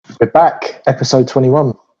We're back, episode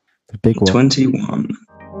 21. The big one. 21.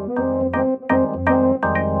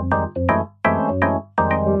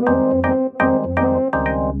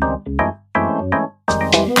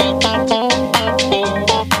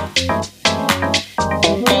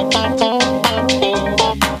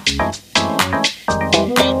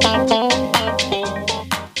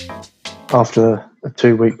 After a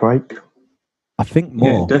 2-week break. I think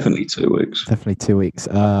more. Yeah, definitely 2 weeks. Definitely 2 weeks.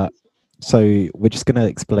 So we're just going to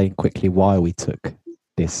explain quickly why we took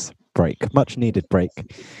this break, much needed break.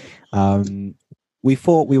 We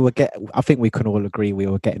thought I think we can all agree we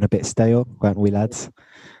were getting a bit stale, weren't we, lads?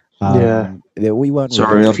 We weren't.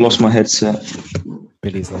 Sorry, really I've lost my headset.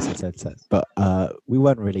 Billy's lost his headset, but we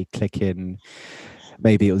weren't really clicking.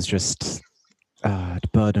 Maybe it was just the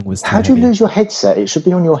burden was. How do you lose your headset? It should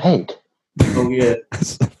be on your head. Oh yeah.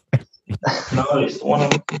 No, it's the one.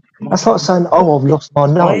 That's like saying, "Oh, I've lost my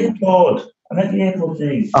nose." AirPod. I meant the AirPod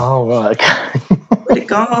thing. Oh right, okay. Where'd it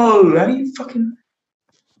go? How do you fucking?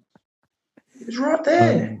 It's right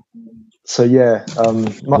there. So yeah,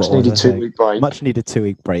 much needed 2-week break. Much needed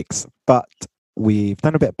 2-week breaks, but we've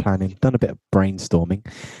done a bit of planning, done a bit of brainstorming,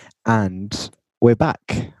 and we're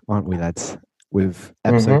back, aren't we, lads? With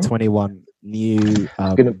episode 21, new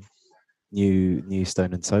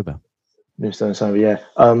Stone and Sober. New Stone and Sober, yeah.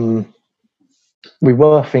 We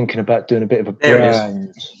were thinking about doing a bit of a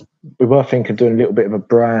brand. We were thinking of doing a little bit of a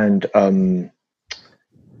brand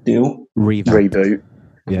Deal. reboot.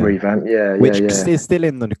 Yeah. Revamp, which is still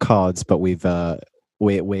in the cards, but we're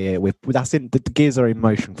that's in the gears are in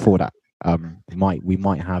motion for that. We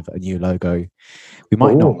might have a new logo. We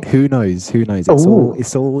might not. Who knows?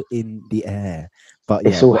 It's all in the air. But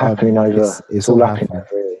it's all happening over. It's all happening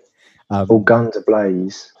really. All guns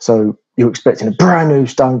ablaze. So you're expecting a brand new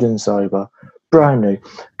Stoned and Sober, brand new,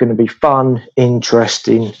 going to be fun,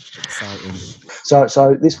 interesting, exciting.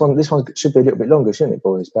 So this one should be a little bit longer, shouldn't it,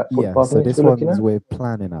 boys? About 45 minutes. So this one's we're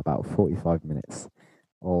planning about 45 minutes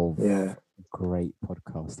of great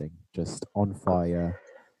podcasting, just on fire,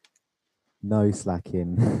 no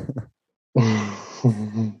slacking,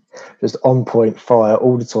 just on point fire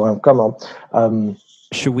all the time. Come on.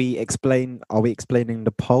 Should we explain? Are we explaining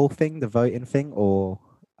the poll thing, the voting thing, or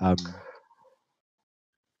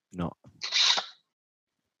not?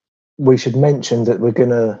 We should mention that we're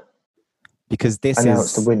gonna. Because this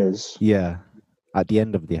announce the winners. Yeah, at the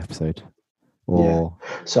end of the episode. Or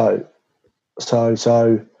so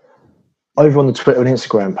over on the Twitter and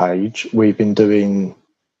Instagram page, we've been doing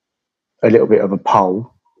a little bit of a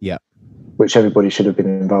poll. Yeah. Which everybody should have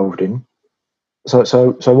been involved in. So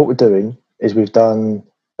what we're doing is we've done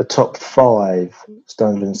the top 5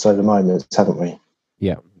 Stoned and Sober moments, haven't we?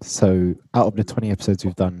 Yeah. So out of the 20 episodes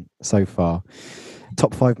we've done so far,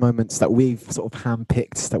 top 5 moments that we've sort of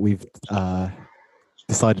handpicked, that we've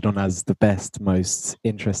decided on as the best, most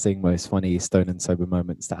interesting, most funny Stone and Sober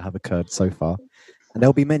moments that have occurred so far. And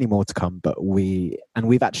there'll be many more to come, but we've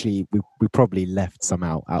probably left some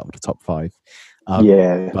out of the top 5.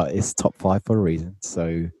 But it's top 5 for a reason.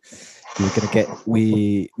 So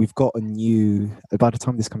we've got a new. By the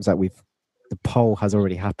time this comes out, the poll has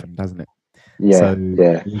already happened, hasn't it? Yeah. So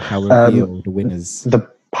we shall reveal the winners. The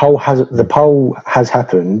poll has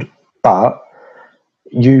happened, but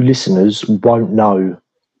you listeners won't know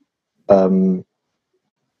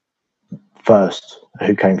first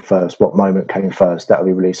who came first, what moment came first. That'll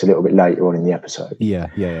be released a little bit later on in the episode. Yeah.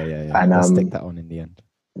 And I'll stick that on in the end.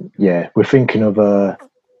 Yeah, we're thinking of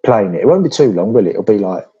playing it. It won't be too long, will it? It'll be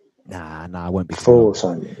like Nah, it won't be 4 or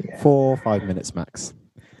something. Yeah. 4 or 5 minutes max.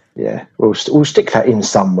 Yeah, we'll stick that in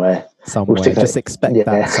somewhere. Just expect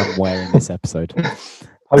that somewhere in this episode.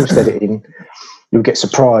 Post editing, you'll get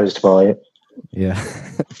surprised by it. Yeah.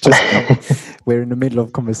 We're in the middle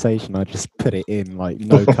of conversation. I just put it in, like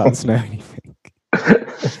no cuts, no anything.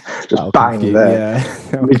 Just bang there.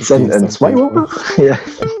 Yeah. Mid sentence. Wait, what? Yeah.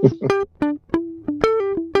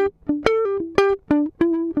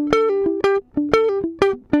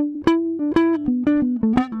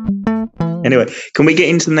 Anyway, can we get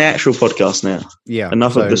into the actual podcast now? Yeah.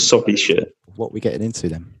 Enough of the soppy shit. What are we getting into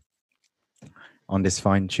then? On this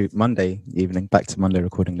fine Monday evening, back to Monday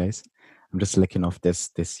recording days. I'm just licking off this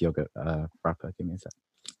yogurt wrapper. Give me a sec.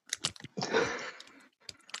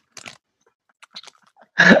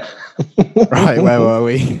 Right, where were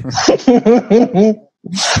we?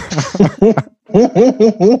 I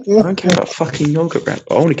don't care about fucking yogurt wrapper.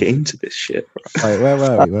 I want to get into this shit. Right, where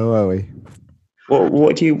were we?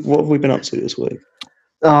 What have we been up to this week?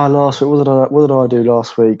 Last week. What did I do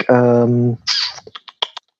last week? Not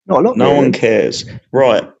a lot. No one cares.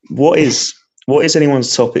 Right. What is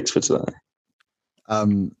anyone's topics for today?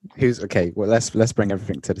 Who's okay? Well, let's bring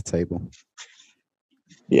everything to the table.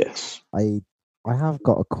 Yes. I have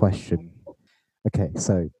got a question. Okay,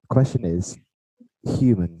 so question is,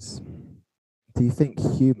 humans. Do you think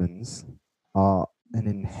humans are an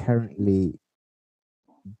inherently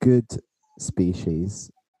good species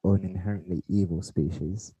or an inherently evil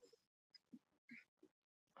species?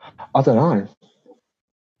 I don't know.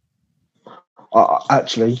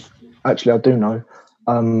 Actually, I do know.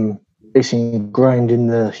 It's ingrained in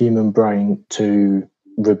the human brain to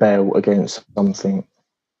rebel against something.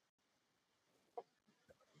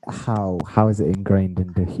 How is it ingrained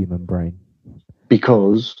in the human brain?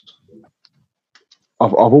 Because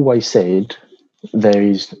I've always said there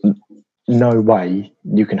is no way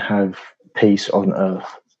you can have peace on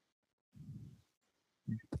Earth.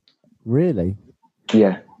 Really?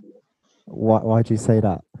 Yeah. Why do you say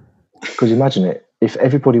that? Because imagine it, if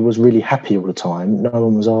everybody was really happy all the time, no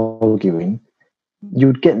one was arguing,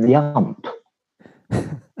 you'd get the ump.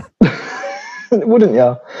 Wouldn't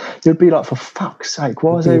you? You'd be like, for fuck's sake,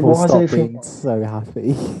 why is everything being so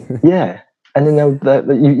happy? Yeah. And then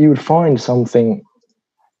you would find something.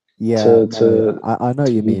 Yeah, I know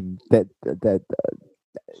what you mean. That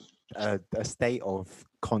a state of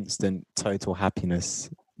constant total happiness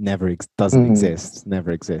doesn't exist.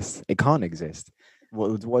 Never exists. It can't exist.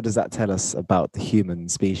 What does that tell us about the human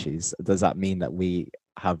species? Does that mean that we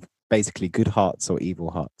have basically good hearts or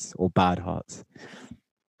evil hearts or bad hearts?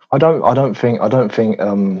 I don't think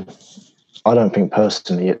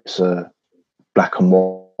personally it's black and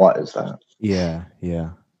white as that. Yeah.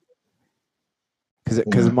 Because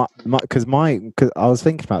I was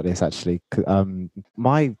thinking about this actually.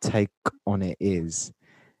 My take on it is,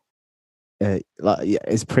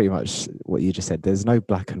 it's pretty much what you just said. There's no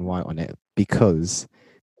black and white on it because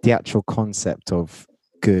the actual concept of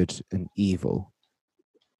good and evil,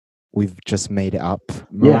 we've just made it up.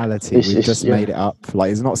 Morality, we've just made it up. Like,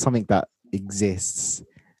 it's not something that exists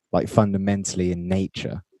like fundamentally in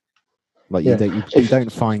nature. Like you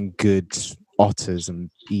don't find good otters and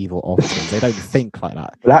evil otters. They don't think like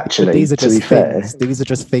that. But actually, these are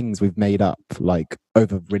just things we've made up, like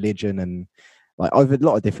over religion and like over a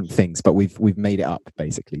lot of different things. But we've made it up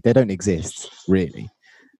basically. They don't exist really.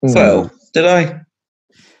 Well, did I?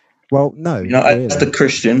 Well, no. Really. As the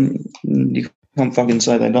Christian, you can't fucking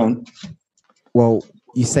say they don't. Well,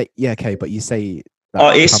 you say okay, but you say.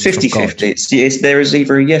 It's 50-50. There is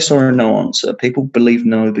either a yes or a no answer. People believe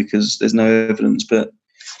no because there's no evidence, but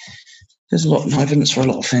there's a lot of evidence for a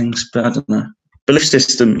lot of things. But I don't know. Belief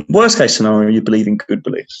system. Worst case scenario, you believe in good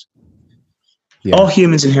beliefs. Yeah. Are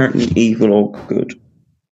humans inherently evil or good?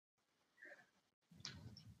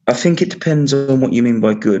 I think it depends on what you mean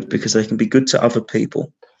by good, because they can be good to other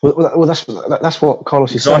people. Well, that's what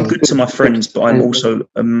Carlos is saying. I'm good to my friends, but I'm also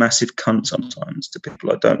a massive cunt sometimes to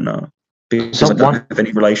people I don't know, because I don't have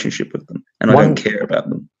any relationship with them and I don't care about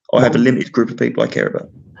them. I have a limited group of people I care about.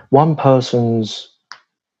 One person's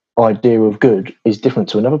idea of good is different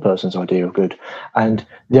to another person's idea of good, and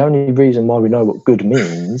the only reason why we know what good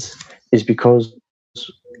means is because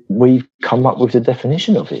we've come up with the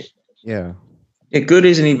definition of it. Yeah. Good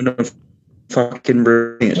isn't even a fucking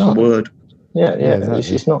word. Yeah,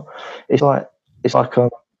 exactly. It's not. It's like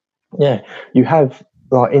you have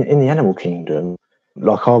like in the animal kingdom.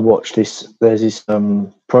 Like I watched this. There's this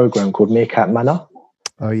program called Meerkat Manor.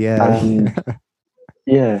 Oh yeah.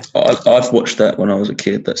 Yeah. I've watched that when I was a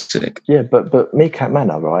kid. That's sick. Yeah, but Meerkat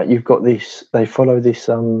Manor, right? You've got this. They follow this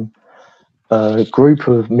group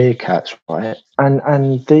of meerkats, right?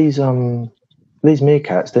 And these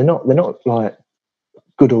meerkats, they're not like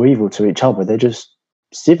good or evil to each other. They're just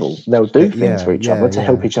civil. They'll do things for each other to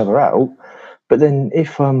help each other out. But then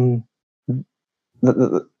if another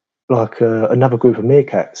group of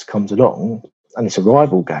meerkats comes along and it's a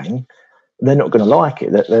rival gang, they're not going to like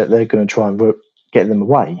it. They're going to try and get them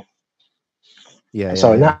away.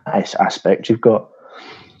 So in that aspect, you've got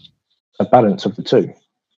a balance of the two.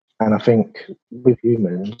 And I think with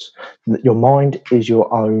humans, your mind is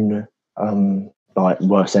your own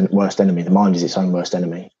worst enemy. The mind is its own worst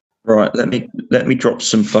enemy. Right. Let me drop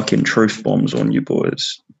some fucking truth bombs on you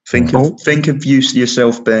boys. Think of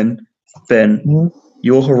yourself, Ben. Ben,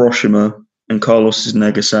 you're Hiroshima and Carlos is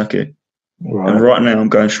Nagasaki. Right. And right now I'm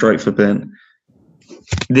going straight for Ben.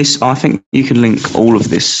 I think you can link all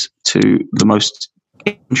of this to the most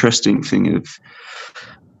interesting thing of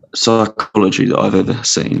psychology that I've ever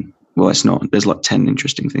seen. Well, it's not. There's like 10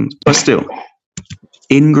 interesting things. But still,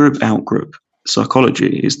 in-group, out-group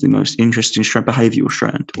psychology is the most interesting behavioural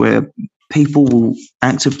strand, where people will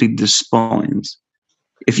actively despise.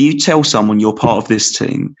 If you tell someone you're part of this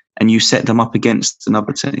team and you set them up against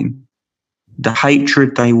another team, the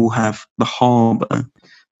hatred they will have, the harbour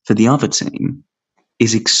for the other team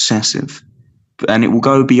is excessive. And it will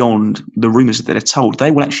go beyond the rumours that they're told. They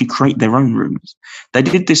will actually create their own rumours. They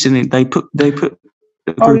did this they put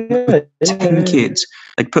a group of 10 kids.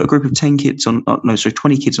 They put a group of 10 kids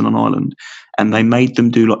 20 kids on an island, and they made them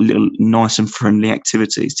do like little nice and friendly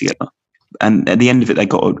activities together. And at the end of it, they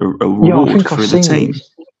got a reward for the team.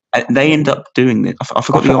 They end up doing it. I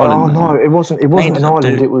forgot the island. Oh no, it wasn't an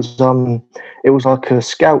island. It was like a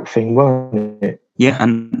scout thing, wasn't it? Yeah,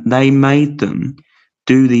 and they made them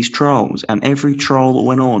do these trials, and every trial that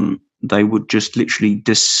went on, they would just literally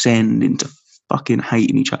descend into fucking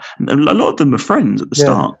hating each other. And a lot of them were friends at the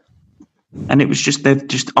start, and it was just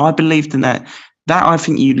I believed in that. That I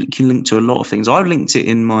think you can link to a lot of things. I've linked it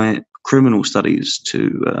in my criminal studies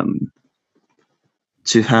to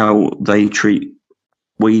how they treat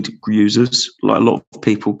weed users, like a lot of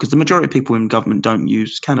people, because the majority of people in government don't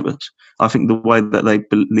use cannabis. I think the way that they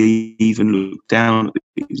believe and look down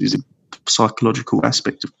is a psychological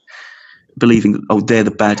aspect of believing that, they're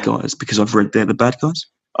the bad guys because I've read they're the bad guys.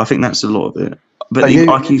 I think that's a lot of it. But you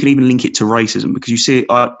can even link it to racism, because you see,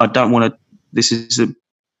 I don't want to, this is a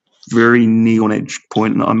very neon edge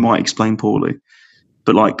point that I might explain poorly,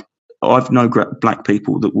 but like I've known black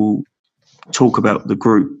people that will talk about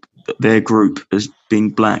their group as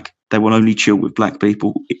being black. They will only chill with black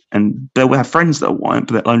people, and they will have friends that are white,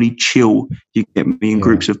 but they'll only chill. You get me in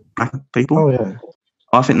groups of black people. Oh yeah.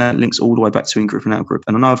 I think that links all the way back to in-group and out-group.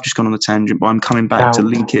 And I know I've just gone on a tangent, but I'm coming back to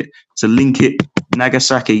link it.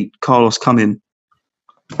 Nagasaki, Carlos, come in.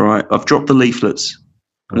 Right, I've dropped the leaflets,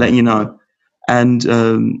 letting you know. And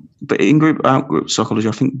but in-group, out-group psychology,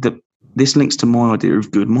 I think that this links to my idea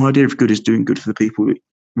of good. My idea of good is doing good for the people who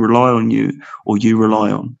rely on you or you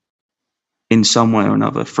rely on in some way or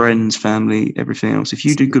another. Friends, family, everything else. If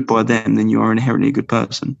you do good by them, then you are inherently a good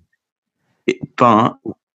person. But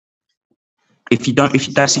if you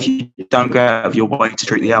don't go out of your way to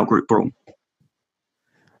treat the out-group wrong.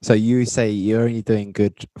 So you say you're only doing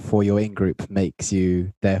good for your in-group makes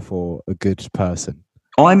you therefore a good person.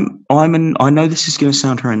 I know this is going to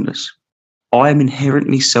sound horrendous. I am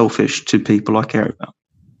inherently selfish to people I care about.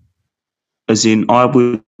 As in, I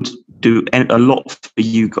would do a lot for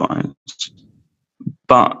you guys.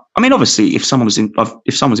 But I mean, obviously, if someone's in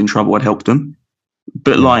trouble, I'd help them.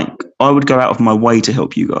 But like, I would go out of my way to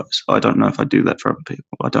help you guys. I don't know if I do that for other people.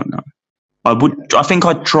 I don't know. I would. I think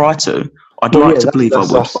I'd try to. I'd like to believe I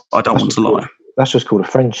would. I don't want to lie. That's just called a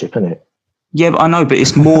friendship, isn't it? Yeah, but I know. But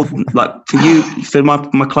it's more like for you, for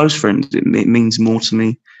my close friends, it means more to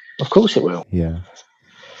me. Of course, it will. Yeah.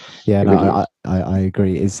 Yeah. No, I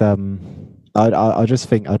agree. It's I just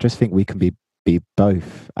think we can be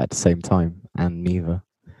both at the same time, and neither.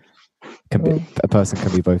 A person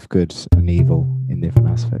can be both good and evil in different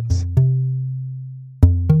aspects.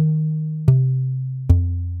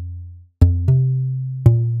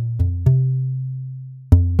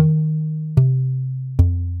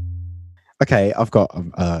 Okay, I've got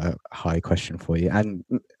a high question for you. And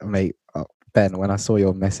mate, Ben, when I saw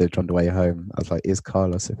your message on the way home, I was like, is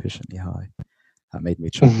Carlos sufficiently high? That made me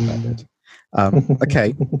chuckle that bit.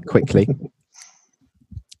 Okay, quickly.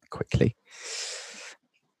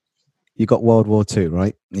 You got World War II,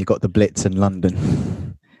 right? You got the Blitz in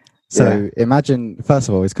London. So imagine, first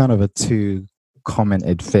of all, it's kind of a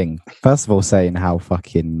two-commented thing. First of all, saying how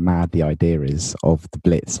fucking mad the idea is of the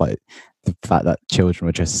Blitz, like the fact that children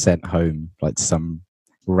were just sent home, like to some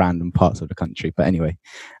random parts of the country. But anyway,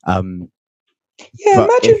 imagine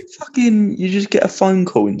you just get a phone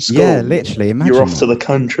call in school. Yeah, literally. Imagine you're off to the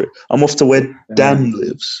country. I'm off to where Dan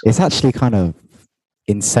lives. It's actually kind of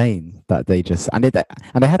insane that they just and they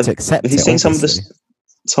had to accept it. Have you seen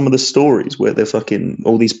some of the stories where they're fucking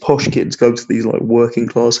all these posh kids go to these like working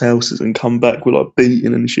class houses and come back with like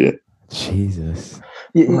beating and shit? Jesus.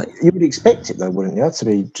 You would expect it though, wouldn't you? To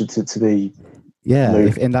be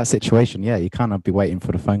if in that situation, you can't be waiting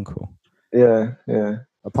for the phone call. Yeah.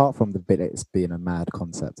 Apart from the bit it's being a mad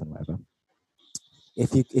concept and whatever.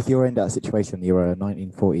 If you're in that situation, you're a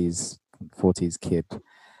 1940s kid,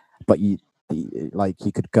 but you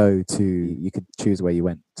could choose where you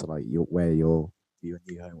went to, like where your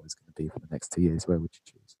new home was going to be for the next 2 years. Where would you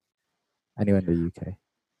choose? Anywhere in the UK?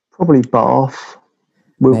 Probably Bath,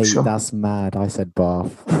 Wiltshire. Mate, that's mad. I said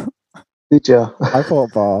Bath. Did you? I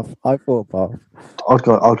thought Bath. I'd go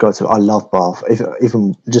to. I love Bath.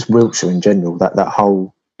 Even just Wiltshire in general. That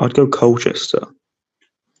whole. I'd go Colchester.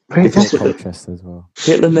 Colchester as well.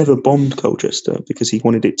 Hitler never bombed Colchester because he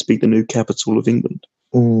wanted it to be the new capital of England.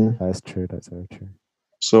 That's true. That's very true.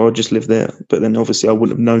 So I just lived there, but then obviously I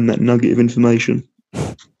wouldn't have known that nugget of information.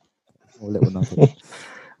 Little nugget.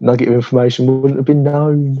 nugget of information wouldn't have been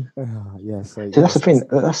known. Yeah, so that's the thing.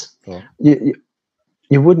 That's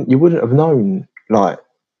you wouldn't have known, like,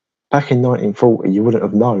 back in 1940. You wouldn't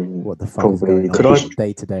have known what the fuck is going on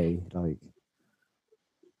day to day, like.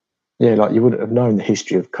 Yeah, like you wouldn't have known the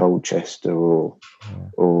history of Colchester or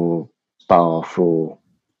Bath or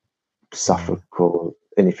Suffolk or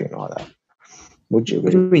anything like that. Would you?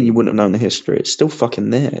 What do you mean you wouldn't have known the history? It's still fucking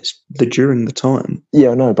there. It's during the time. Yeah,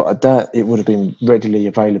 I know, but I doubt it would have been readily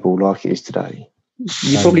available like it is today.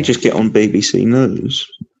 You probably just get on BBC News.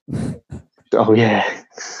 Oh yeah,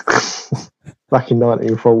 back in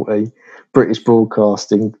 1940, British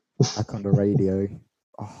Broadcasting. Back on the radio.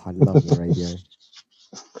 Oh, I love the radio.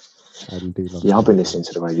 I do love. Yeah, I've been listening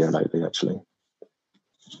to the radio lately, actually.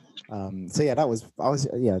 So yeah, that was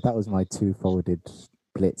my two-folded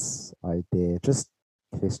blitz idea. Just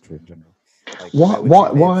history in general. Like,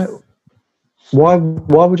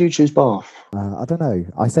 why would you choose Bath? I don't know.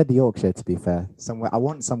 I said Yorkshire, to be fair. I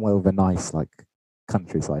want somewhere with a nice, like,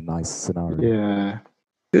 countryside, nice scenario. Yeah.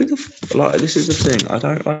 This is the thing. I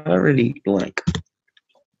don't really like.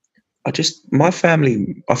 My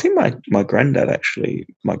family, I think my granddad actually,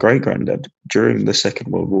 my great granddad, during the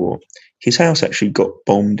Second World War, his house actually got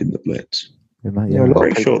bombed in the Blitz. Yeah, I'm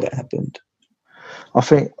pretty sure that happened. I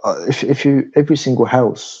think if every single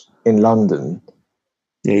house in London.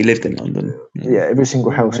 Yeah, he lived in London. Yeah, every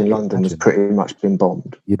single house in London has pretty much been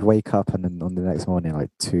bombed. You'd wake up and then on the next morning, like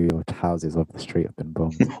 2 houses off the street have been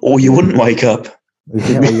bombed. Or you wouldn't wake up.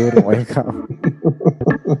 Yeah, you wouldn't wake up.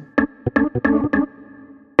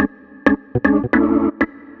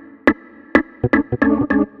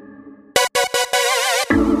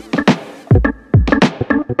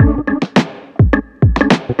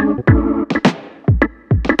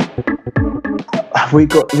 Have we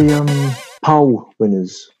got the poll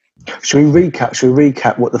winners? Should we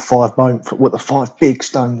recap what the five big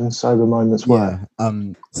Stones and Sober moments were?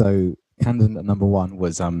 So candidate number 1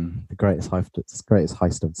 was the greatest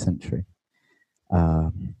heist of the century,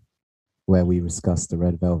 where we discussed the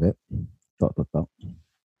Red Velvet. ...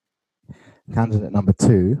 Candidate number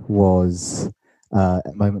 2 was a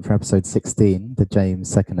moment for episode 16, the James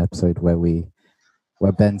second episode, where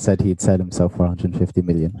Ben said he'd sell himself for 150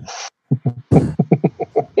 million.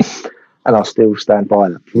 And I still stand by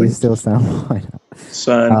that. We still stand by that.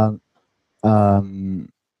 So,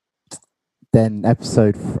 then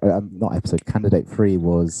candidate 3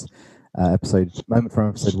 was moment from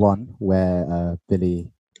episode 1, where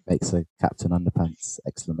Billy makes a Captain Underpants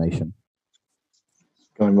exclamation.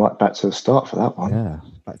 Going right back to the start for that one. Yeah,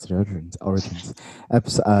 back to the origins. I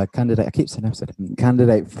keep saying episode.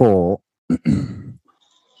 Candidate 4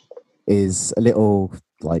 is a little,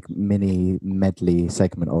 like, mini medley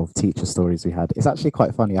segment of teacher stories we had. It's actually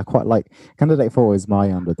quite funny. I quite like Candidate 4 is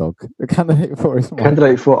my underdog. Candidate 4 is my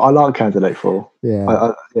Candidate 4. I like Candidate 4.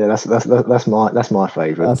 Yeah, that's my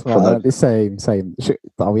favourite. That's the same.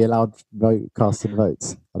 Are we allowed casting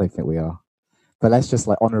votes? I don't think we are. But let's just,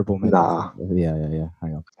 like, honourable mention. Nah. Yeah.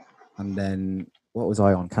 Hang on. And then what was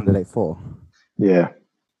I on? Candidate 4. Yeah.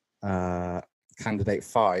 Candidate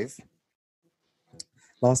 5.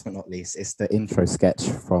 Last but not least, it's the intro sketch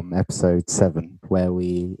from episode 7, where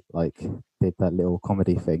we, like, did that little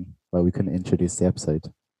comedy thing where we couldn't introduce the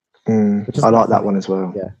episode. I like that one as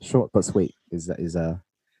well. Yeah, short but sweet is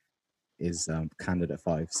candidate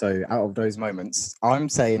 5. So out of those moments, I'm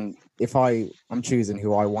saying I'm choosing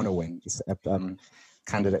who I want to win, it's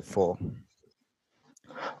candidate 4.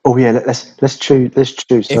 Oh yeah, let's choose.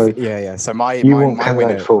 So So my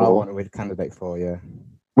winner, 4. I want to win candidate 4. Yeah.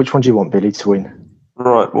 Which one do you want, Billy, to win?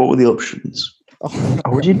 Right, what were the options?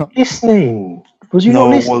 Were you not listening? Was you not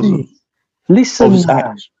listening? I wasn't. Listen,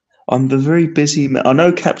 man. I'm the very busy man. I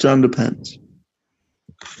know Captain Underpants.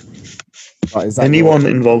 Right, anyone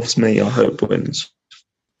that involves me, I hope wins.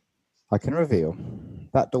 I can reveal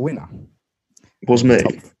that the winner was me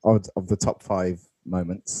of the top 5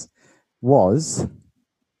 moments was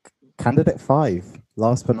candidate 5.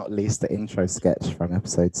 Last but not least, the intro sketch from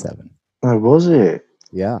episode 7. Oh, was it?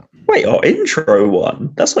 Yeah. Wait, our intro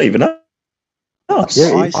one? That's not even us.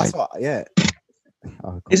 Yeah.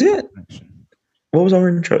 Oh, is it? What was our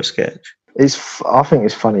intro sketch? I think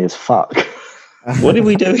it's funny as fuck. What did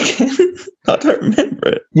we do again? I don't remember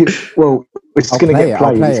it. It's going to get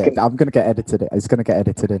played. I'm going to get edited. It's going to get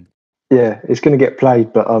edited in. Yeah, it's going to get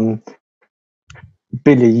played, but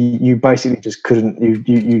Billy, you basically just couldn't.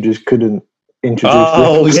 You just couldn't introduce.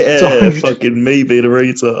 Oh yeah, fucking me being a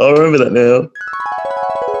reader. I remember that now.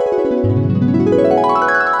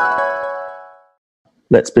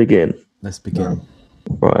 Let's begin.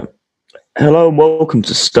 Right. Hello and welcome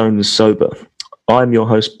to Stone and Sober. I'm your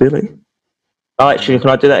host, Billy. Oh, actually, can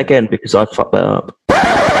I do that again because I fucked that up?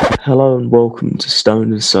 Hello and welcome to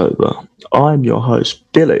Stoned and Sober. I'm your host,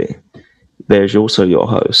 Billy. There's also your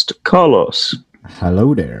host, Carlos.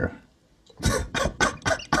 Hello there.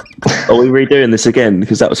 Are we redoing this again?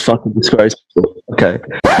 Because that was fucking disgraceful. Okay.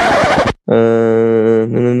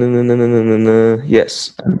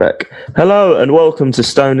 Yes, I'm back. Hello and welcome to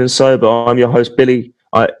Stoned and Sober. I'm your host, Billy.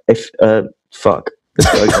 Fuck.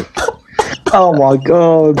 Oh my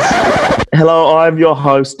god. Hello, I'm your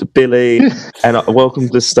host, Billy, and welcome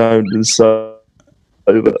to Stoned and Sober.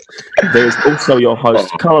 There's also your host,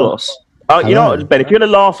 Carlos. You know what, Ben, if you're going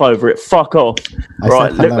to laugh over it, fuck off.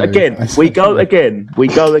 Right, we go again.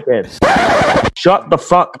 Shut the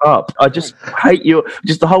fuck up. I just hate you.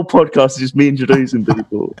 Just the whole podcast is just me introducing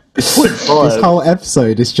people. It's 0.5. This whole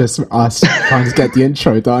episode is just us trying to get the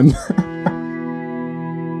intro done.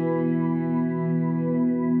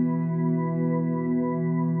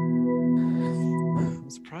 I'm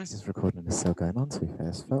surprised this recording is still going on, to be fair.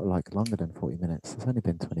 It felt like longer than 40 minutes. It's only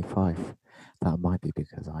been 25. That might be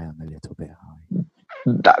because I am a little bit high.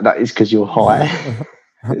 That is because you're high.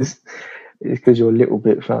 It's because you're a little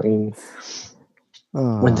bit fucking...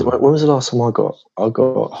 When was the last time I got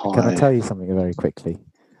high? Can I tell you something very quickly?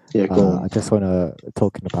 Yeah, go on. I just want to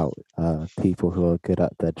talking about people who are good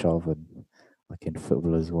at their job and like in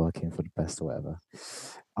footballers working for the best or whatever.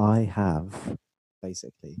 I have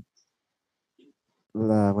basically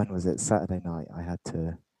when was it? Saturday night. I had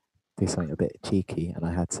to do something a bit cheeky, and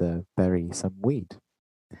I had to bury some weed.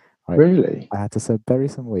 Right? Really? I had to bury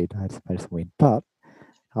some weed. But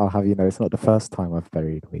I'll have you know, it's not the first time I've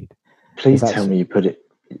buried weed. Please tell me you put it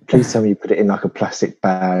in like a plastic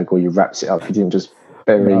bag, or you wrapped it up. You didn't just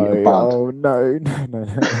bury a bud. Oh no.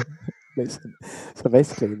 Listen. So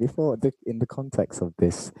basically, in the context of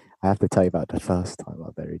this, I have to tell you about the first time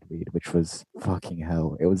I buried weed, which was fucking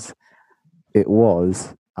hell. It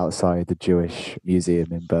was outside the Jewish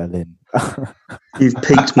Museum in Berlin. You've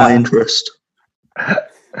piqued my interest.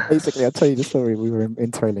 Basically, I'll tell you the story. We were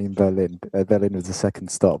interrailing in Berlin. Berlin was the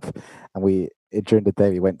second stop, and during the day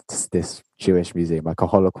we went to this Jewish museum, like a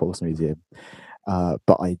Holocaust museum.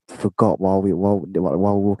 But I forgot while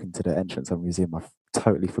walking to the entrance of the museum, I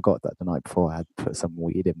totally forgot that the night before I had put some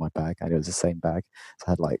weed in my bag, and it was the same bag. So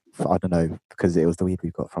I had I don't know, because it was the weed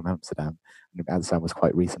we got from Amsterdam. And Amsterdam was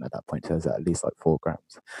quite recent at that point, so it was at least like 4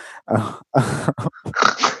 grams.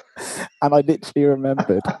 And I literally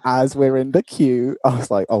remembered as we're in the queue, I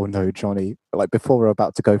was like, "Oh no, Johnny!" Like before we're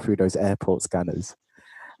about to go through those airport scanners.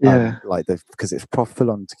 Yeah, because it's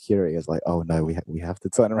full on security. It's like, oh no, we have to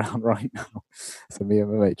turn around right now. So me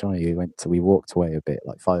and my mate Johnny, we walked away a bit,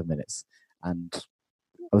 like 5 minutes, and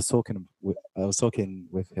I was talking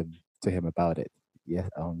to him about it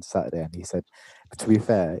on Saturday, and he said, to be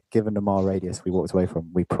fair, given the mile radius we walked away from,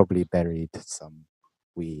 we probably buried some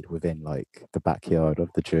weed within like the backyard of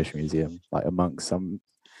the Jewish Museum, like amongst some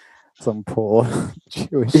poor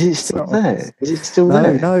Jewish. Is it still there? Is it still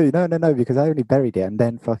there? No, because I only buried it, and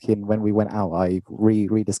then fucking when we went out, I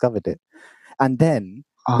rediscovered it, and then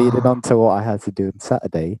leading on to what I had to do on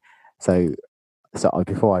Saturday. So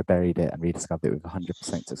before I buried it and rediscovered it with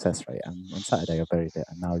 100% success rate, and on Saturday I buried it,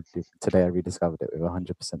 and now today I rediscovered it with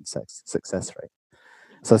 100% success rate.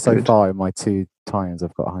 So far in my 2 times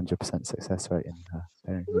I've got 100% success rate in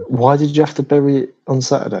burying it. Why did you have to bury it on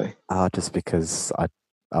Saturday? Just because I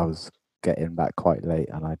was getting back quite late,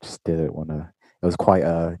 and I just didn't want to. It was quite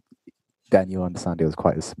Dan, you understand, it was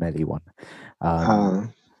quite a smelly one.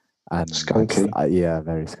 And skunky.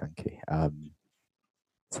 Very skunky.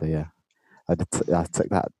 So yeah, I took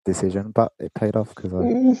that decision, but it paid off because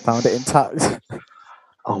I found it intact.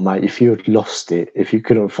 Oh mate, if you had lost it, if you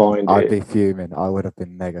couldn't find I'd be fuming. I would have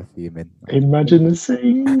been mega fuming. Imagine the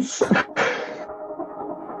scenes.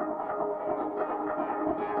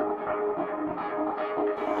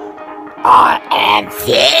 I am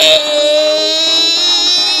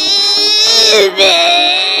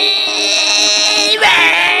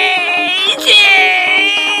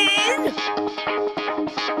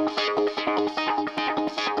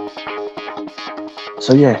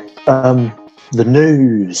So yeah, the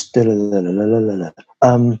news.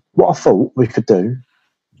 What I thought we could do,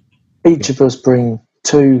 each of us bring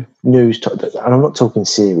 2 news, and I'm not talking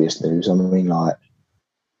serious news. I mean like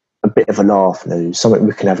a bit of a laugh news, something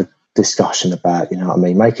we can have a discussion about. You know what I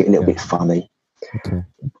mean? Make it a little bit funny. Okay.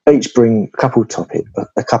 Each bring a couple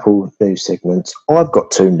a couple news segments. I've got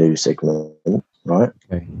 2 news segments, right?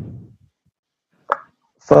 Okay.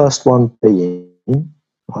 First one being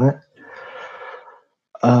right.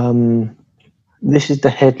 This is the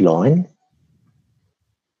headline.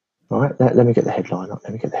 All right, let me get the headline up.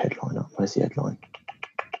 Where's the headline?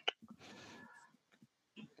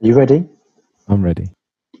 You ready? I'm ready.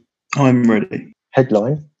 I'm ready.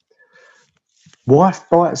 Headline. Wife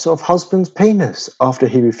bites off husband's penis after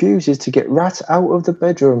he refuses to get rat out of the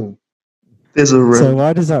bedroom. There's a So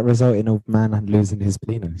why does that result in a man losing his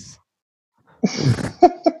penis?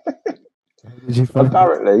 Did you find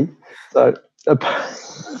apparently, so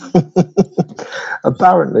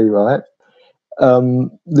apparently, right?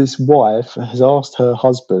 This wife has asked her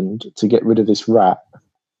husband to get rid of this rat.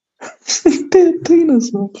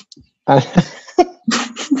 Penis off.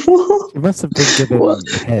 She must have been given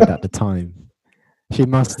head at the time. She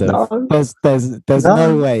must have. No. There's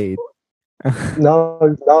no way.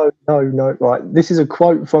 No. Right. This is a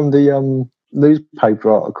quote from the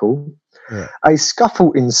newspaper article. Yeah. A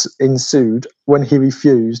scuffle ensued when he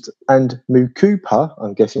refused, and Mukupa,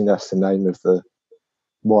 I'm guessing that's the name of the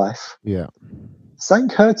wife, Yeah.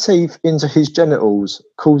 sank her teeth into his genitals,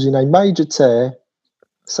 causing a major tear.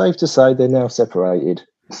 Safe to say they're now separated.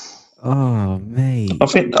 Oh, mate. I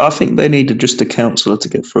think they needed just a counsellor to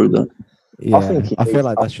get through that. Yeah. I feel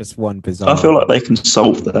like that's just one bizarre. I feel like they can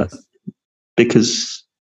solve that because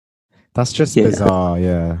that's just bizarre.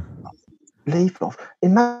 Yeah. Leave off.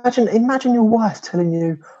 Imagine your wife telling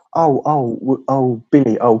you, "Oh,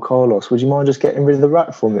 Billy, Carlos, would you mind just getting rid of the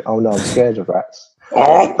rat for me?" "Oh no, I'm scared of rats."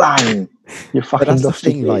 Oh, bang! You fucking But that's the lost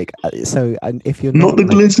thing. your Like, so, and if you're not the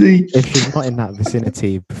glizzy. if she's not in that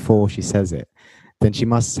vicinity before she says it, then she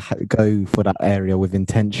must go for that area with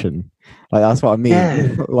intention. Like, that's what I mean.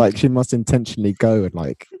 Yeah. Like, she must intentionally go and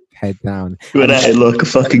like head down. With that like a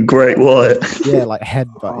fucking great white. Yeah, like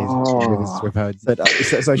headbutt with her.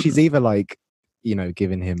 So she's either like,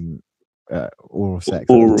 giving him oral sex at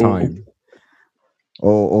the time,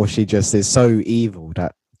 or she just is so evil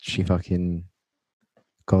that she fucking,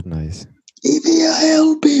 God knows.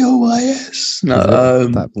 EVILBOYS. No,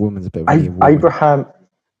 that woman's a bit of an evil woman.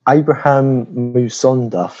 Abraham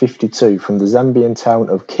Musonda, 52, from the Zambian town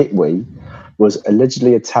of Kitwe, was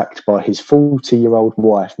allegedly attacked by his 40-year-old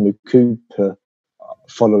wife, Mukupa,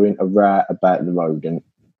 following a row about the rodent.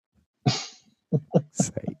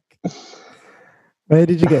 Sake. Where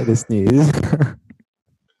did you get this news?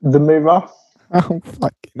 The Mirror. Oh,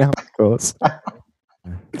 fucking hell, of course.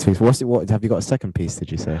 What have you got a second piece,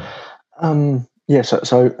 did you say? Yeah,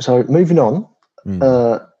 so moving on,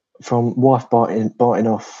 from wife biting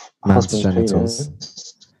off husband's genitals.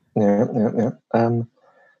 penis. Yeah.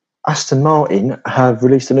 Aston Martin have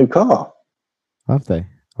released a new car. Have they?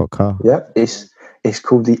 What car? Yeah, it's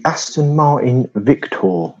called the Aston Martin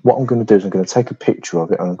Victor. What I'm going to do is I'm going to take a picture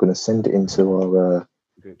of it and I'm going to send it into our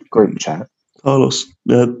group chat. Carlos,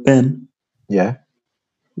 Ben. Yeah.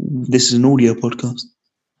 This is an audio podcast.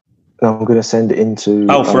 I'm going to send it into.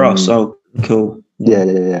 Oh, for us. Oh, cool.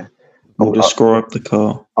 Yeah. We'll describe the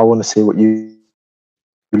car. I want to see what you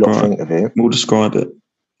think of it. We'll describe it.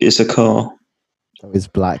 It's a car. It's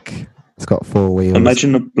black. It's got 4 wheels.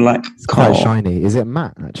 Imagine a black car. Quite shiny. Is it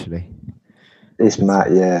matte, actually? It's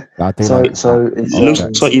matte, yeah. So it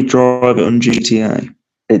looks like you drive it on GTA.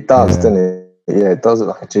 It does, doesn't it? Yeah, it does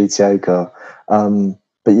look like a GTA car.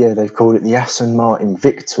 But yeah, they've called it the Aston Martin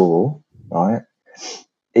Victor, right?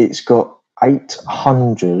 It's got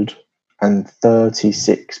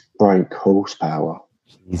 836 brake horsepower.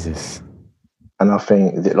 Jesus. And I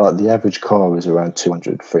think that, like, the average car is around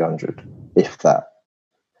 200, 300, if that.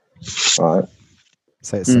 Right?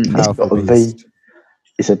 So it's a powerful beast.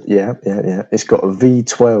 It's got a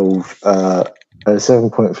V12, a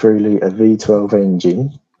 7.3 litre V12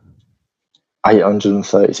 engine,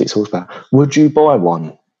 836 horsepower. Would you buy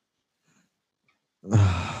one?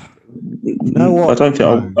 You know what? I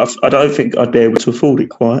don't think I'd be able to afford it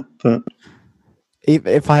quite. But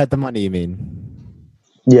if I had the money, you mean?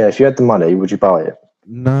 Yeah, if you had the money, would you buy it?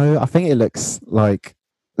 No, I think it looks like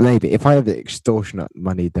maybe if I had the extortionate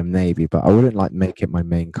money, then maybe. But I wouldn't like make it my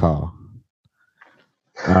main car.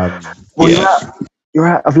 You're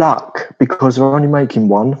out of luck because they're only making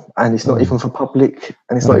one, and it's not even for public,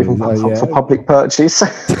 and it's not even for public purchase. So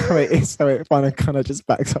it kind of just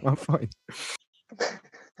backs up my point.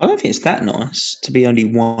 I don't think it's that nice to be only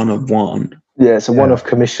one of one. Yeah, it's a one-off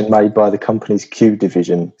commission made by the company's Q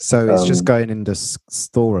division. So it's just going in the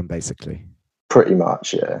storeroom, basically. Pretty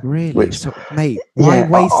much, yeah. Really? Mate, why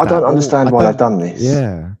waste that? I don't understand why they've done this.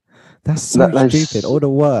 Yeah. That's so stupid. All the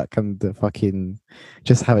work and the fucking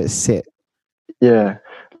just have it sit. Yeah.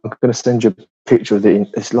 I'm going to send you a picture of it.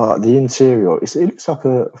 It's like the interior. It looks like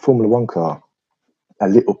a Formula One car. A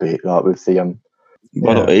little bit, like with the...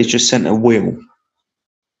 It's just sent a wheel.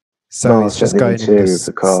 So it's just going in the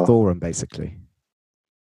storeroom, basically.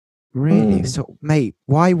 Really? So, mate,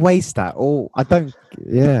 why waste that?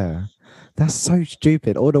 That's so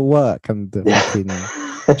stupid. All the work and the fucking...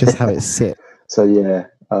 Just how it sit. So yeah,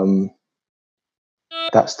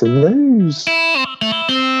 that's the news.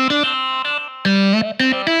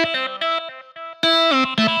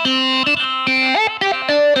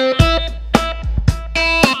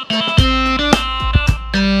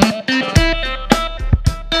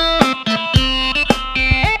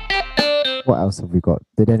 What else have we got?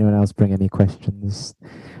 Did anyone else bring any questions?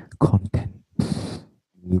 Content,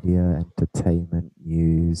 media, entertainment,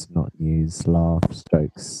 news, not news, laughs,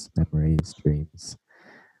 jokes, memories, dreams.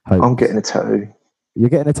 Hopes. I'm getting a tattoo. You're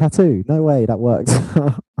getting a tattoo? No way, that worked.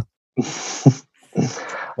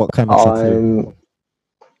 What kind of tattoo?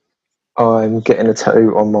 I'm getting a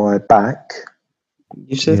tattoo on my back.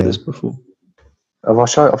 You said this before. Have I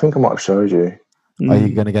showed? I think I might have showed you. Are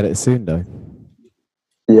you going to get it soon, though?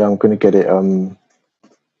 Yeah, I'm going to get it in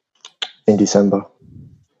December.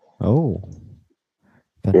 Oh.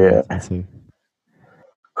 Yeah. Tattoo.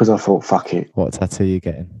 Because I thought, fuck it. What tattoo are you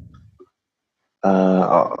getting?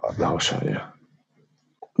 I'll show you.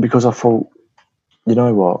 Because I thought, you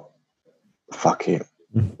know what? Fuck it.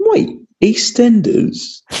 Wait,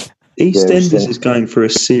 EastEnders? EastEnders is going for a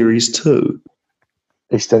series 2.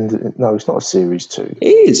 EastEnders? No, it's not a series 2. It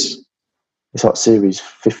is. It's like series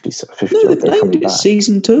 50. No, they've named it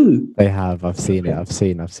season 2. They have. I've seen it. I've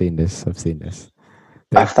seen this.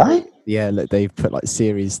 Have they? Yeah, look, they've put like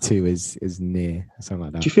series 2 is near, something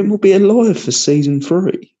like that. Do you think we'll be alive for season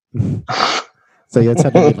 3? So you're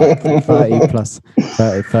telling me like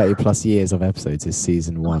 30 plus years of episodes is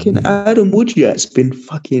season 1. Fucking Adam Woodyard's been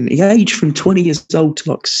he aged from 20 years old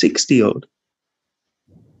to like 60 odd.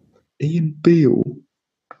 Ian Beale.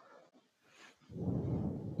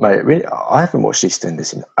 Mate, really, I haven't watched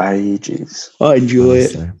EastEnders in ages. I enjoy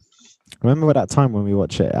it. Remember that time when we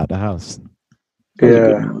watched it at the house? Yeah.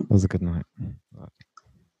 That was a good night.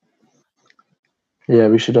 Yeah,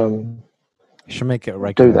 we should make it a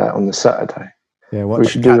regular. Do that on the Saturday. Yeah, we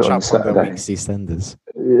should do it on Saturday. On the week's EastEnders.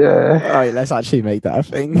 Yeah. All right, let's actually make that a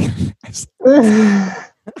thing.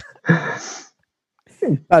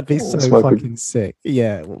 That'd be so fucking sick.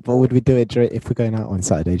 Yeah, but would we do it if we're going out on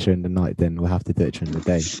Saturday during the night? Then we'll have to do it during the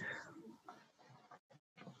day.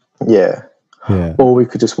 Yeah. Yeah. Or we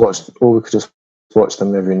could just watch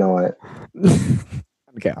them every night.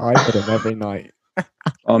 Get high for them every night.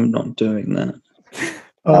 I'm not doing that.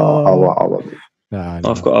 No,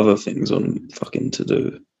 I've got other things on fucking to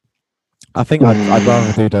do. I think I'd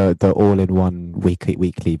rather do the all-in-one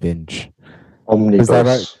weekly binge.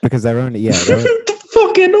 Omnibus. Because they're only the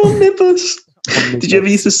fucking omnibus. Did you ever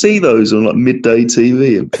used to see those on like midday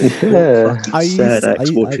TV? Yeah.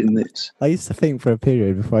 Watching this. I used to think for a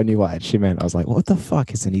period before I knew what it actually meant. I was like, "What the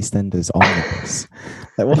fuck is an EastEnders omnibus?"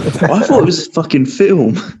 Like, what I thought it was a fucking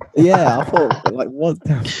film. Yeah, I thought like, what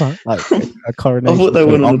the fuck? Like a coronation. I thought they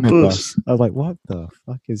went on omnibus. I was like, "What the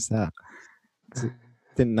fuck is that?"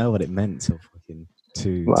 Didn't know what it meant till fucking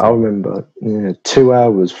two. I remember, 2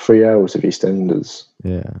 hours, 3 hours of EastEnders.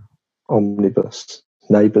 Yeah. Omnibus.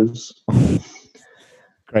 Neighbours.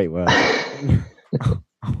 Great word.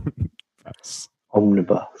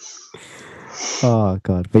 Omnibus. Oh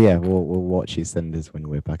god, but yeah, we'll watch EastEnders when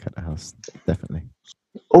we're back at the house. Definitely.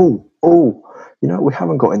 Oh, you know what we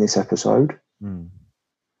haven't got in this episode?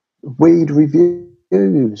 Weed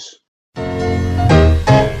reviews.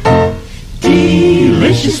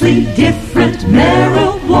 Deliciously different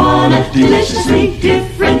marijuana. Deliciously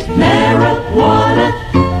different marijuana.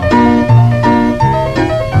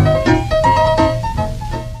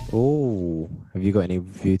 Oh, have you got any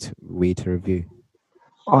weed to review?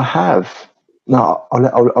 I have. No,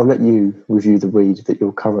 I'll let you review the weed that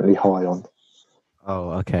you're currently high on. Oh,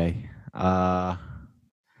 okay. Let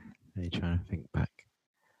me try and think back.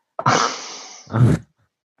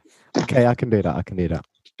 Okay, I can do that.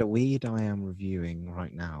 The weed I am reviewing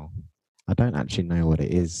right now, I don't actually know what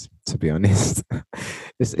it is, to be honest.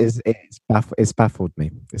 It's baffled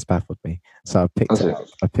me. So I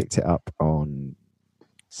picked it up on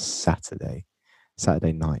Saturday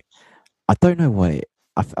night. I don't know what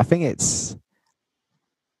I think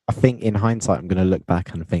in hindsight I'm going to look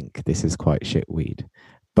back and think this is quite shit weed,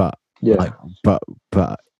 but yeah, but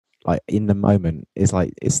like in the moment it's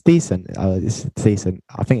like it's decent. It's decent.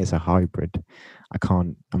 I think it's a hybrid.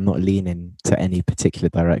 I'm not leaning to any particular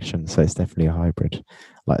direction, so it's definitely a hybrid,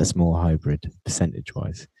 like a small hybrid percentage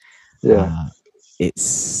wise. Yeah.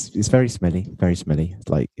 It's very smelly.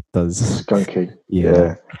 Like it does. Skunky.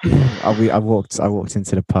 Yeah. I walked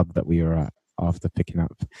into the pub that we were at after picking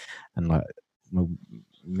up, and like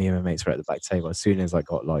me and my mates were at the back table. As soon as I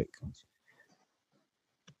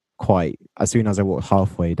walked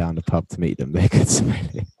halfway down the pub to meet them, they could smell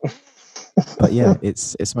it. But yeah, it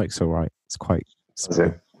smokes all right. It's quite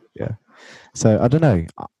Yeah. So I don't know.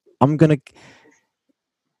 I'm gonna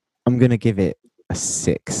give it a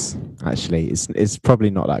 6. Actually, it's probably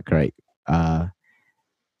not that great.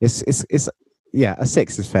 It's a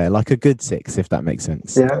 6 is fair. Like a good 6, if that makes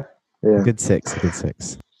sense. Yeah. A good 6.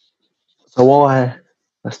 So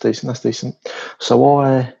that's decent. So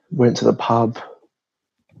I went to the pub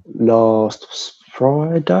last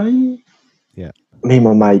Friday. Yeah. Me and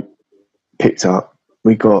my mate picked up.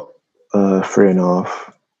 We got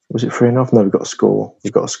 3.5. Was it 3.5? No, we got a score.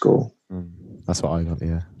 That's what I got.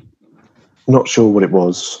 Yeah. Not sure what it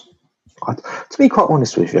was. To be quite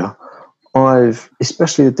honest with you,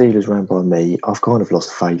 especially the dealers ran by me, I've kind of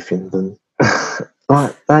lost faith in them.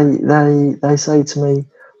 Like they say to me,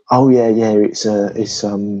 "Oh yeah, it's I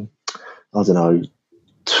don't know,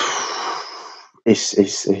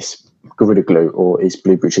 it's Gorilla Glue or it's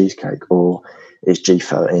Blueberry Cheesecake or it's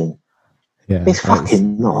G13." Yeah, it's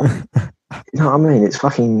fucking not. You know what I mean? It's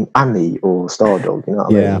fucking Annie or Stardog. You know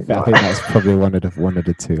what I mean? I think that's probably one of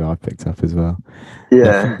the 2 I picked up as well.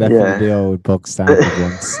 Yeah, definitely the old bog standard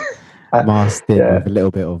ones, masked in with a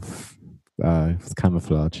little bit of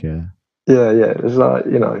camouflage. Yeah. It's like,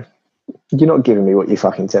 you're not giving me what you're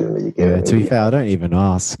fucking telling me. You're giving me. To be fair, I don't even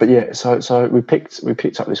ask. But yeah, so we picked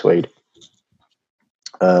up this weed,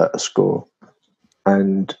 a score,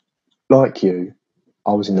 and like you,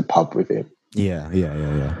 I was in the pub with him. Yeah.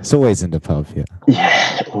 It's always in the pub.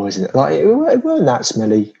 Yeah, always in it. Like it weren't that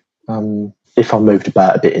smelly. If I moved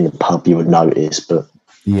about a bit in the pub, you would notice. But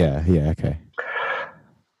okay.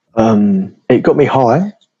 It got me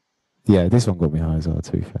high. Yeah, this one got me high as well.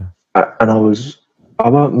 To be fair, and I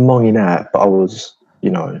weren't monging out, but I was,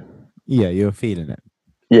 Yeah, you were feeling it.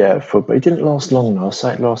 Yeah, but it didn't last long though. I'd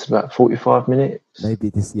say it lasted about 45 minutes. Maybe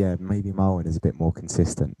Marwin is a bit more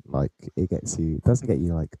consistent. Like it doesn't get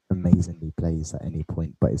you like amazingly blazed at any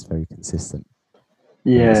point, but it's very consistent.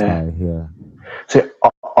 Yeah. Yeah. So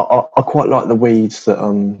I quite like the weeds that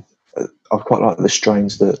I quite like the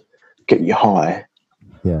strains that get you high,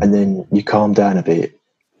 and then you calm down a bit,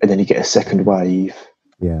 and then you get a second wave.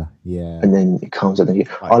 Yeah. And then it calms down.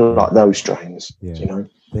 I like those strains. Yeah.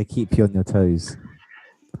 They keep you on your toes.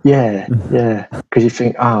 Yeah, because you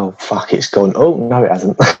think, oh fuck, it's gone. Oh no, it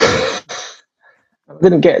hasn't. I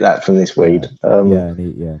didn't get that from this weed. Neither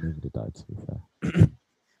did I, to be fair.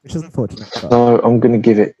 Which is unfortunate. So I'm going to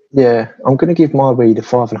give it. Yeah, I'm going to give my weed a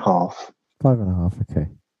 5.5. 5.5. Okay.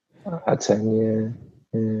 Out of 10.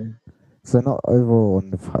 Yeah. So not overall on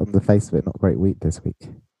the face of it, not great week this week.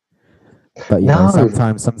 But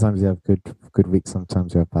sometimes you have good weeks,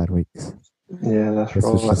 sometimes you have bad weeks. Yeah, that's right. This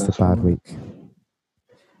was just a bad week.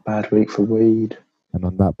 Bad week for weed. And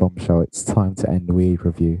on that bombshell, it's time to end weed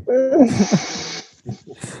review.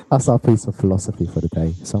 That's our piece of philosophy for the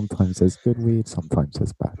day. Sometimes there's good weed, sometimes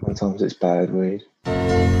there's bad weed. Sometimes it's bad weed.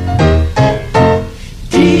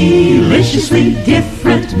 Deliciously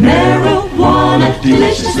different marijuana.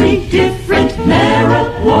 Deliciously different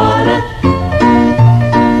marijuana.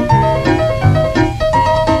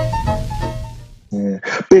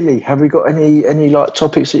 Billy, have we got any like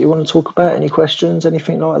topics that you want to talk about? Any questions?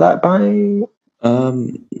 Anything like that, babe?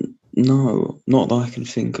 No, not that I can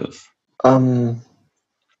think of.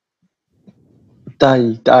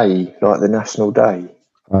 Day, like the national day.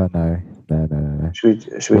 Oh no. Should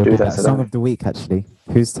we do that? Song of the week, actually.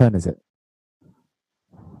 Whose turn is it?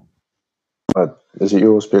 Is it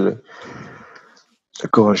yours, Billy?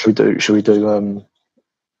 Go on. Should we do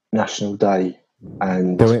national day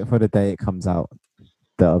and do it for the day it comes out?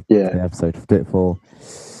 The episode. Do it for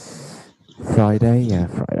Friday. Yeah,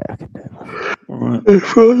 Friday. I can do it. All right.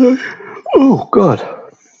 Friday. Oh God.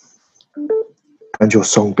 And your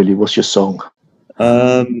song, Billy? What's your song?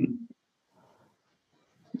 We're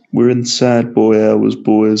in sad boy hours,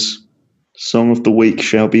 boys. Song of the week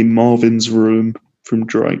shall be Marvin's Room from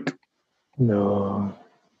Drake. No.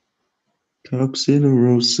 Cups in a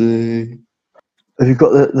rosé. Have you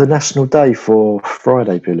got the national day for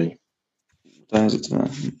Friday, Billy? Day is it today?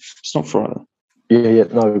 It's not Friday. Yeah,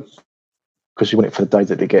 no, because you want it for the day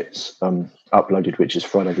that it gets uploaded, which is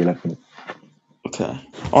Friday the 11th. Okay.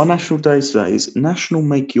 Our national day today is National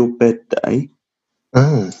Make Your Bed Day,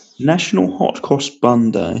 National Hot Cross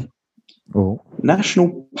Bun Day,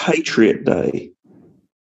 National Patriot Day,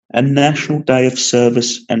 and National Day of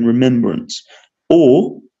Service and Remembrance.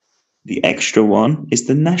 Or the extra one is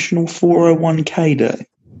the National 401k Day.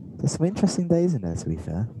 There's some interesting days in there, to be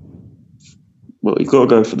fair. Well, you've got to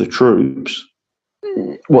go for the troops.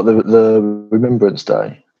 What, the Remembrance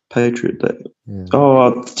Day? Patriot Day. Yeah.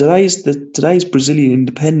 Oh, today's Brazilian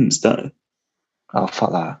Independence Day. Oh,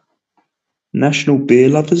 fuck that. National Beer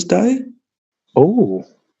Lovers Day. Oh.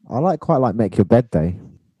 quite like Make Your Bed Day.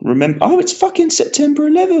 Remember? Oh, it's fucking September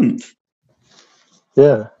 11th.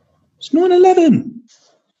 Yeah. It's 9/11.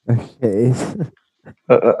 It is.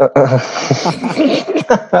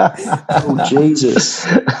 Oh Jesus!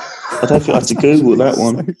 I don't think I have to Google that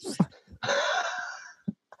one.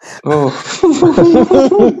 Oh,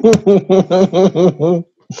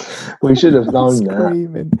 we should have known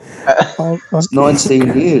that. It's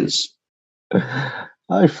 19 years.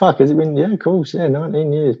 Oh fuck! Has it been? Yeah, of course. Yeah,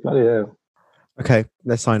 19 years. Bloody hell. Okay,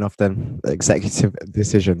 let's sign off then. Executive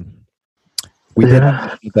decision. We did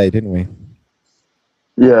have a day, didn't we?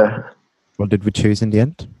 Yeah. What did we choose in the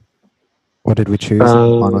end? What did we choose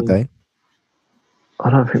on the final day? I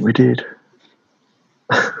don't think we did.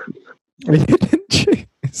 We didn't choose.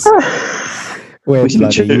 We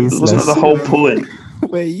didn't choose. Wasn't that the whole point?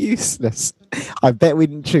 We're useless. I bet we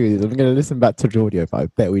didn't choose. I'm going to listen back to the audio, but I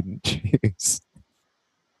bet we didn't choose.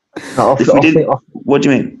 No, what do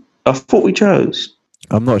you mean? I thought we chose.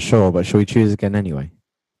 I'm not sure, but shall we choose again anyway?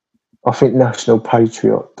 I think National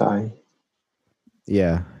Patriot Day.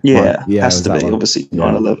 Yeah. Yeah, yeah, has to be, one. obviously,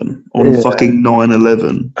 9/11. On fucking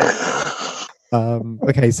 9/11.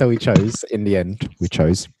 Okay, so we chose, in the end,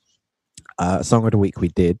 Song of the Week we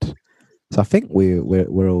did. So I think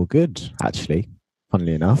we're all good, actually,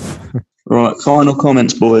 funnily enough. Right, final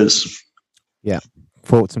comments, boys. Yeah.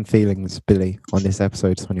 Thoughts and feelings, Billy, on this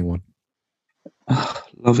episode 21.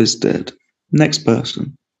 Love is dead. Next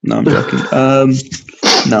person. No, I'm joking.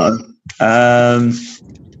 No.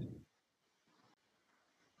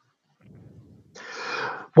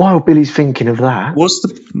 While Billy's thinking of that, What's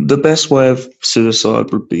the best way of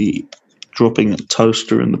suicide would be dropping a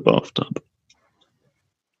toaster in the bathtub?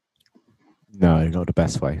 No, not the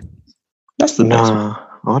best way. That's the best way.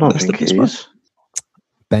 I don't That's think the it best is.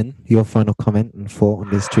 Ben, your final comment and thought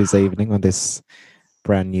on this Tuesday evening on this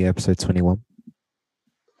brand new episode 21?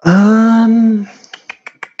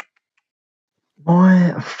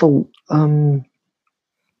 My thought,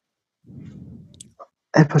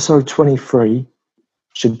 episode 23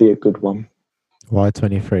 should be a good one. Why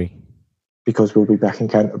 23? Because we'll be back in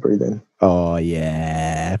Canterbury then. Oh,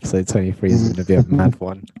 yeah. Episode 23 is going to be a mad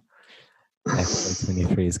one. Episode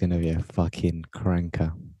 23 is going to be a fucking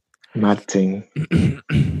cranker. Mad thing.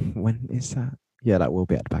 When is that? Yeah, that will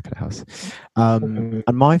be at the back of the house. And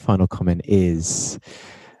my final comment is,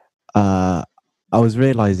 I was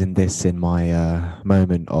realizing this in my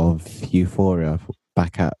moment of euphoria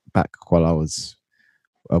back while I was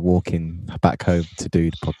walking back home to do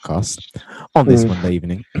the podcast on this Monday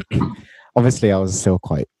evening. Obviously, I was still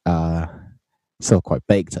quite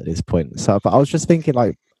baked at this point. So, but I was just thinking,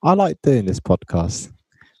 like, I like doing this podcast.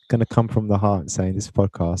 Going to come from the heart and saying this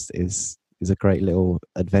podcast is a great little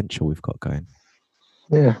adventure we've got going.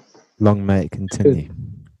 Yeah. Long may it continue.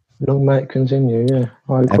 Good. Long may it continue, yeah.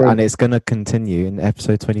 I agree. And it's going to continue in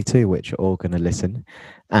episode 22, which you're all going to listen.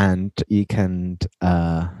 And you can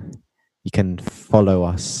follow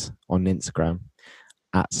us on Instagram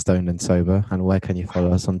at Stoned and Sober. And where can you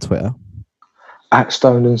follow us on Twitter? At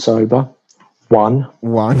Stoned and Sober. One.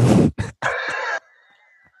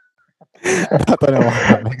 I don't know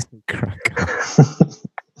why that makes me crack up.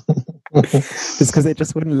 It's because it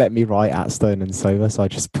just wouldn't let me write at Stone and Sober, so I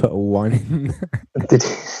just put a 1 in.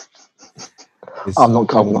 I'm not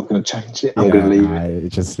going to change it. I'm going to leave it.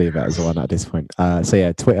 Just leave it as 1 at this point. So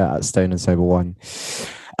yeah, Twitter at Stone and Sober 1.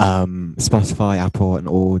 Spotify, Apple, and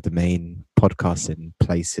all the main podcasting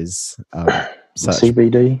places.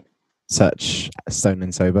 CBD. Search Stone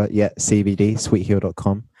and Sober. Yeah, CBD,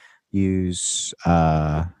 sweetheel.com. Use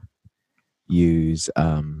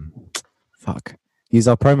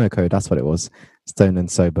our promo code, that's what it was, Stone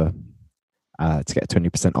and Sober, to get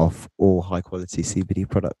 20% off all high quality CBD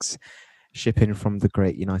products, shipping from the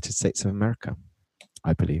great United States of America,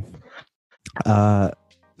 I believe. But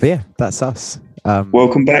yeah, that's us.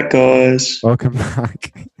 Welcome back, guys. Welcome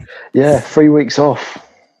back. Yeah, 3 weeks off.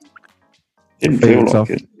 Didn't feel like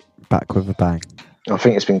it. Back with a bang. I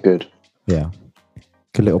think it's been good. Yeah.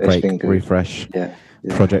 Good little break, refresh, yeah.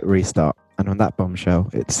 Project restart. And on that bombshell,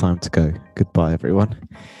 it's time to go. Goodbye, everyone.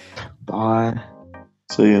 Bye.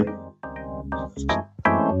 See ya.